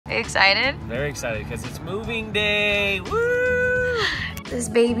Excited? Very excited because it's moving day. Woo! This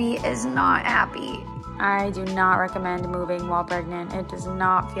baby is not happy. I do not recommend moving while pregnant. It does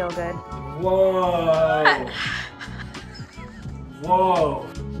not feel good. Whoa. Whoa.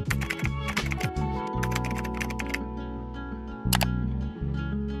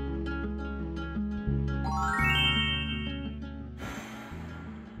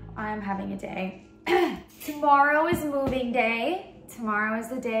 I'm having a day. Tomorrow is moving day. Tomorrow is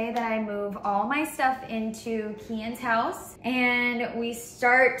the day that I move all my stuff into Kian's house and we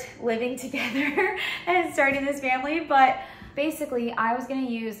start living together and starting this family. But basically, I was gonna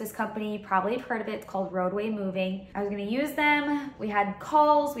use this company, you probably have heard of it, it's called Roadway Moving. I was gonna use them. We had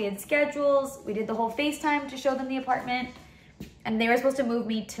calls, we had schedules, we did the whole FaceTime to show them the apartment, and they were supposed to move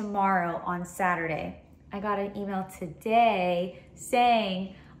me tomorrow on Saturday. I got an email today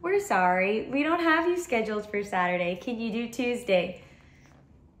saying, we're sorry, we don't have you scheduled for Saturday. Can you do Tuesday?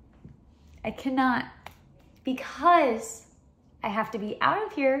 I cannot, because I have to be out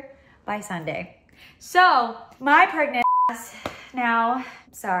of here by Sunday. So my pregnant now,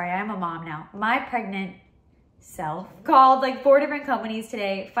 sorry, I'm a mom now. My pregnant self called like 4 different companies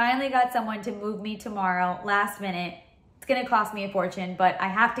today. Finally got someone to move me tomorrow, last minute. It's gonna cost me a fortune, but I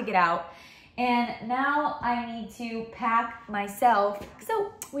have to get out. And now I need to pack myself.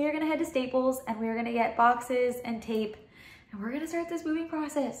 So we are gonna head to Staples and we're gonna get boxes and tape and we're gonna start this moving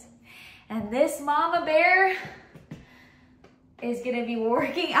process. And this mama bear is gonna be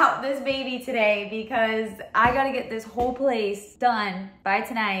working out this baby today because I gotta get this whole place done by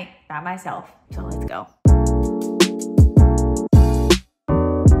tonight by myself. So let's go.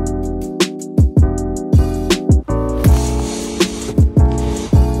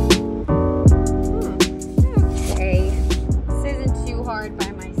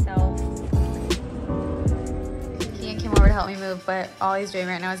 But all he's doing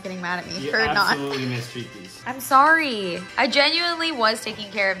right now is getting mad at me for not. You absolutely mistreat these. I'm sorry. I genuinely was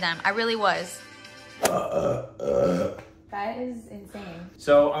taking care of them. I really was. That is insane.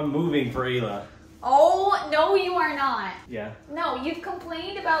 So I'm moving for Ayla. Oh, no, you are not. Yeah. No, you've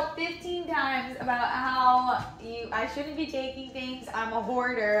complained about 15 times about how I shouldn't be taking things. I'm a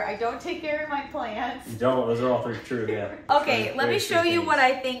hoarder. I don't take care of my plants. You don't. Those are all three true, yeah. Okay, let me show you what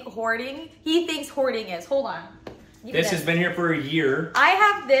I think hoarding. He thinks hoarding is. Hold on. This has been here for a year. I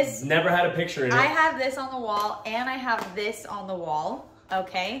have this. Never had a picture in it. I have this on the wall and I have this on the wall,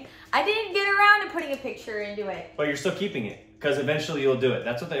 okay? I didn't get around to putting a picture into it. But you're still keeping it because eventually you'll do it.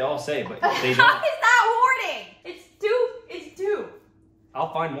 That's what they all say, but they don't. How is that hoarding? It's two.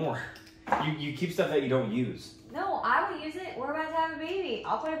 I'll find more. You keep stuff that you don't use. No, I will use it. We're about to have a baby.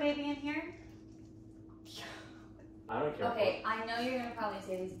 I'll put a baby in here. I don't care. Okay, I know you're gonna probably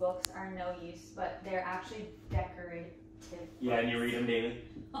say these books are no use, but they're actually decorative. Yeah, and you read them daily?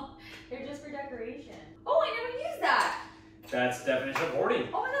 They're just for decoration. Oh, I never used that. That's the definition of hoarding.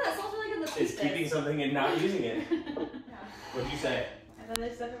 Oh my god, that smells really good. It's keeping something and not using it. No. What'd you say? And then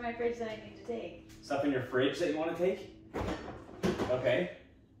there's stuff in my fridge that I need to take. Stuff in your fridge that you want to take? Okay.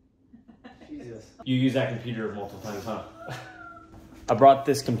 Jesus. You use that computer multiple times, huh? I brought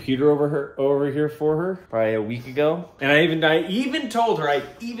this computer over here for her probably a week ago. And I even told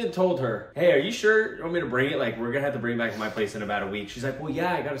her, hey, are you sure you want me to bring it? Like, we're gonna have to bring it back to my place in about a week. She's like, well,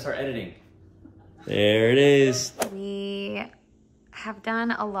 yeah, I gotta start editing. There it is. We have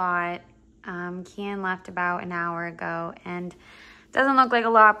done a lot. Kian left about an hour ago and doesn't look like a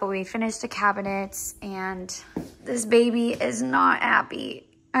lot, but we finished the cabinets and this baby is not happy.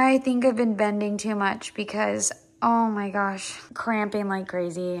 I think I've been bending too much because, oh my gosh, cramping like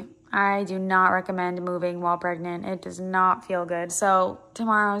crazy. I do not recommend moving while pregnant. It does not feel good. So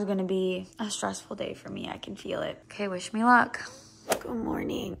tomorrow is gonna be a stressful day for me. I can feel it. Okay, wish me luck. Good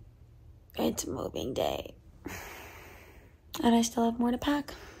morning. It's moving day. And I still have more to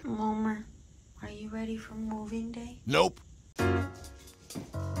pack. Homer, are you ready for moving day? Nope.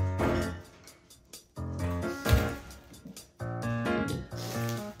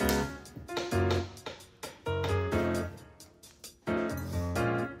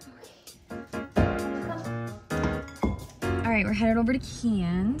 All right, we're headed over to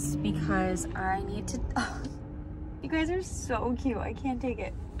Kian's because I need to, oh, you guys are so cute. I can't take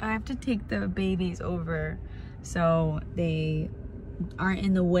it. I have to take the babies over so they aren't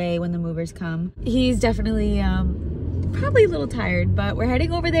in the way when the movers come. He's definitely probably a little tired, but we're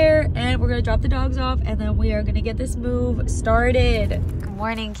heading over there and we're gonna drop the dogs off and then we are gonna get this move started. Good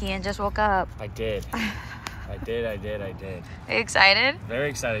morning, Kian. Just woke up. I did. I did. Are you excited? Very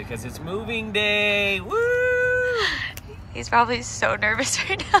excited because it's moving day. Woo! He's probably so nervous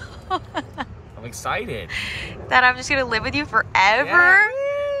right now. I'm excited. That I'm just gonna live with you forever. Yeah.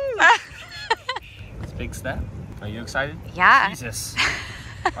 fix that. Are you excited? Yeah. Jesus.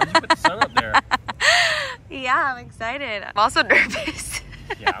 Why'd you put the sun up there? Yeah, I'm excited. I'm also nervous.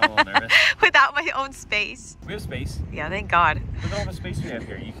 Yeah, I'm a little nervous. Without my own space. We have space. Yeah, thank God. Look at all the space we have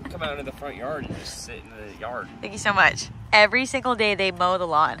here. You can come out into the front yard and just sit in the yard. Thank you so much. Every single day they mow the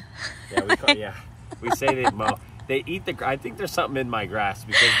lawn. Yeah, we say they mow. They eat the. I think there's something in my grass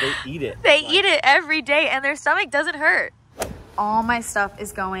because they eat it. They eat it every day and their stomach doesn't hurt. All my stuff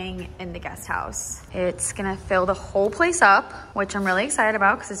is going in the guest house. It's gonna fill the whole place up, which I'm really excited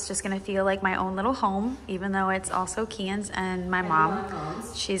about because it's just gonna feel like my own little home, even though it's also Kian's and my mom.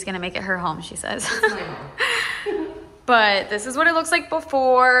 She's gonna make it her home, she says. It's my home. But this is what it looks like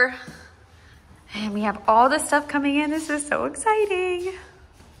before. And we have all this stuff coming in. This is so exciting.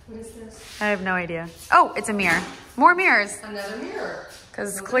 What is this? I have no idea. Oh, it's a mirror. More mirrors. Another mirror.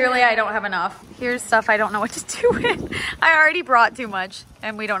 Because clearly I don't have enough. Here's stuff I don't know what to do with. I already brought too much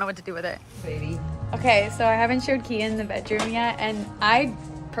and we don't know what to do with it. Baby. Okay, so I haven't showed Kian the bedroom yet, and I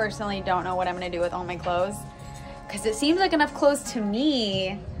personally don't know what I'm gonna do with all my clothes because it seems like enough clothes to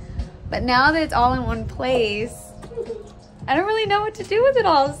me, but now that it's all in one place, I don't really know what to do with it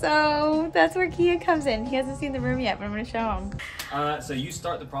all, so that's where Kian comes in. He hasn't seen the room yet, but I'm gonna show him. So you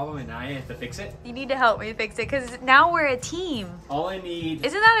start the problem and I have to fix it? You need to help me fix it because now we're a team. All I need...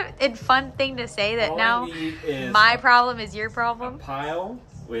 Isn't that a fun thing to say, that all now I need is my problem is your a problem? pile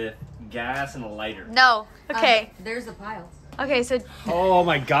with gas and a lighter. No. Okay. There's a pile. Okay, so Oh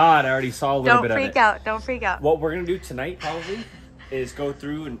my God, I already saw a little bit of it. don't freak out. Don't freak out. What we're gonna do tonight probably is go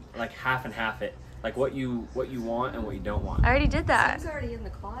through and like half and half it. Like what you want and what you don't want. I already did that. It's already in the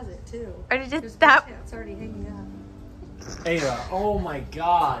closet too. I already did There's that. It's already hanging up. Ayla, oh my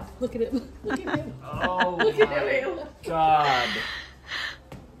God. Look at it. Look at him. Oh Look at my him. God.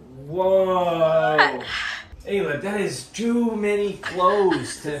 Whoa. Ayla, that is too many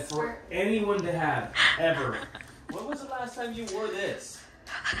clothes for anyone to have, ever. When was the last time you wore this?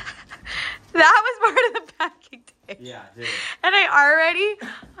 That was part of the packing tape. Yeah, I did. And I already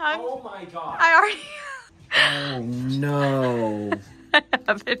hung. Oh my God. I already. Oh no. I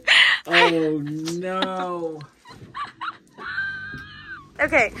have it. Oh no.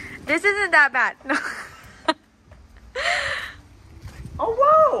 Okay, this isn't that bad. No. Oh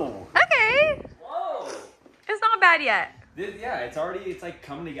whoa. Okay, Whoa. it's not bad yet. Yeah, it's like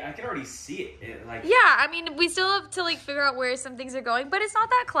coming together. I can already see it. Like. Yeah, I mean, we still have to like figure out where some things are going, but it's not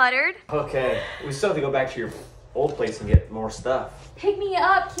that cluttered. Okay, we still have to go back to your old place and get more stuff. Pick me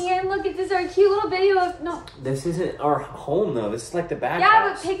up, Kian. Look at this, our cute little video of no. This isn't our home though. This is like the back Yeah,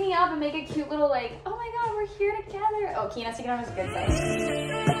 house. but pick me up and make a cute little like. Oh my God, we're here together. Oh, Kian has to get on his good side.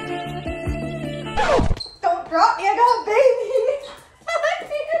 Don't drop me, I got a baby.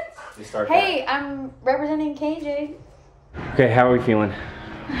 You start Hey, I'm representing KJ. Okay, how are we feeling?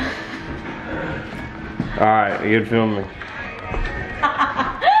 Alright, you good feeling me?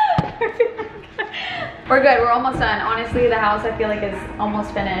 We're good, we're almost done. Honestly, the house I feel like is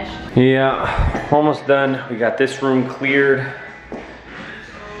almost finished. Yeah, almost done. We got this room cleared.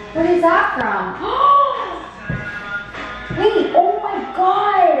 What is that from? Wait, oh my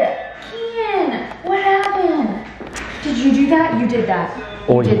God. Kian, what happened? Did you do that? You did that.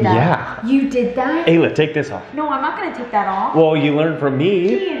 Oh, You did that. yeah. You did that? Ayla, take this off. No, I'm not gonna take that off. Well, you learned from me.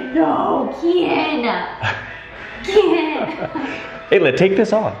 Kian, no, Kian. Kian. Ayla, take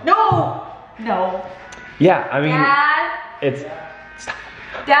this off. No, no. Yeah, I mean, Dad, it's... Stop.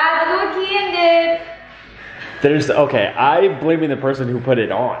 Dad, look what Kian did. There's... Okay, I'm blaming the person who put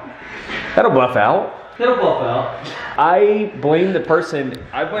it on. That'll buff out. It'll buff out. I blame the person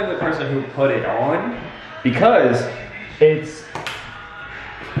who put it on because it's...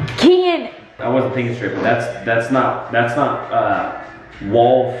 Kian. I wasn't thinking straight, but that's not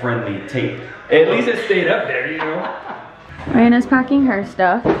wall friendly tape. At least it stayed up there, you know. Raina's packing her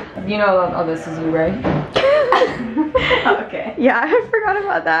stuff. You know, oh, this is you, right? Okay. Yeah, I forgot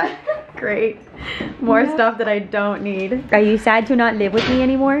about that. Great. More stuff that I don't need. Are you sad to not live with me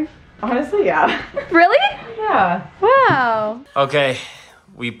anymore? Honestly, yeah. Really? Yeah. Wow. Okay,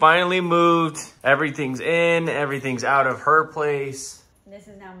 we finally moved. Everything's in, everything's out of her place. This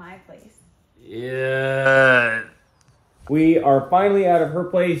is now my place. Yeah. We are finally out of her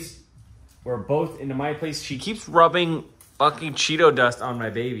place. We're both into my place. She keeps rubbing fucking Cheeto dust on my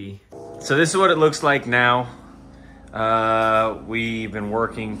baby. So this is what it looks like now. We've been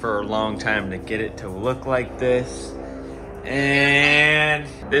working for a long time to get it to look like this. And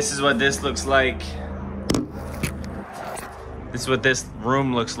this is what this looks like. This is what this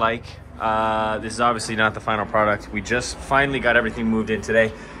room looks like. This is obviously not the final product. We just finally got everything moved in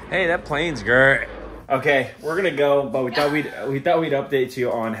today. Hey, that plane's great. Okay, we're gonna go, but we thought we'd update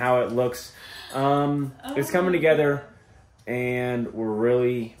you on how it looks It's coming together, and we're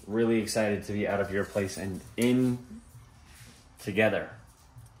really, really excited to be out of your place and in together.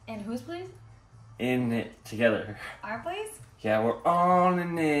 In whose place? In it together. Our place? Yeah, we're all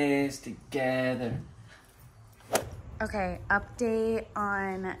in this together. Okay, update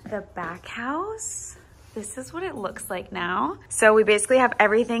on the back house. This is what it looks like now. So we basically have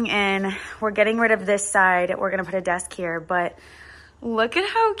everything in. We're getting rid of this side. We're gonna put a desk here, but look at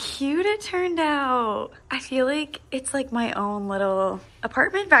how cute it turned out. I feel like it's like my own little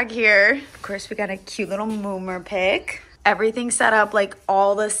apartment back here. Of course, we got a cute little moomer pic. Everything set up, like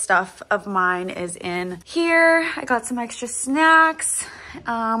all the stuff of mine is in here. I got some extra snacks,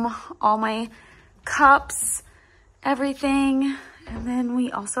 all my cups, everything. And then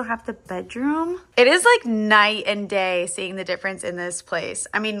we also have the bedroom. It is like night and day seeing the difference in this place.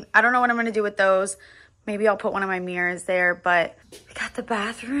 I mean, I don't know what I'm gonna do with those. Maybe I'll put one of my mirrors there, but we got the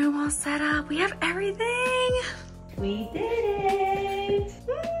bathroom all set up. We have everything. We did it.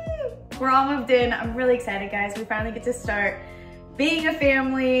 Woo! We're all moved in. I'm really excited, guys. We finally get to start being a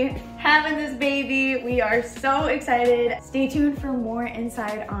family, having this baby. We are so excited. Stay tuned for more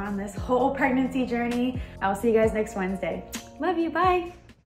insight on this whole pregnancy journey. I will see you guys next Wednesday. Love you, bye.